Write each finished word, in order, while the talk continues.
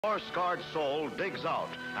War-scarred Seoul digs out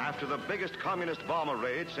after the biggest communist bomber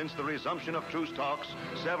raid since the resumption of truce talks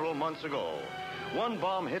several months ago. One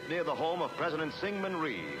bomb hit near the home of President Syngman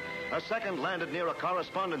Rhee. A second landed near a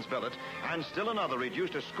correspondence billet, and still another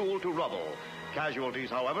reduced a school to rubble. Casualties,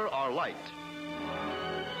 however, are light.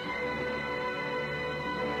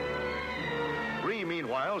 Rhee,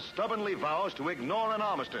 meanwhile, stubbornly vows to ignore an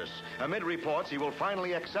armistice. Amid reports he will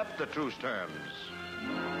finally accept the truce terms.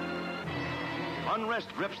 Unrest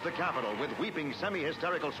grips the capital with weeping,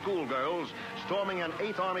 semi-hysterical schoolgirls storming an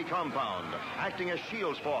 8th Army compound, acting as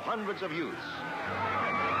shields for hundreds of youths.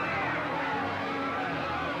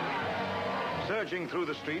 Surging through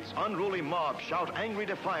the streets, unruly mobs shout angry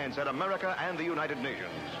defiance at America and the United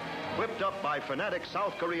Nations. Whipped up by fanatic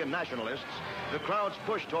South Korean nationalists, the crowds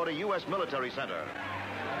push toward a U.S. military center.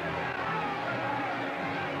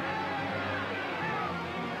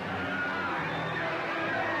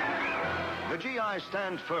 The GIs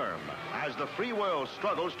stand firm as the free world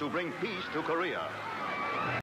struggles to bring peace to Korea.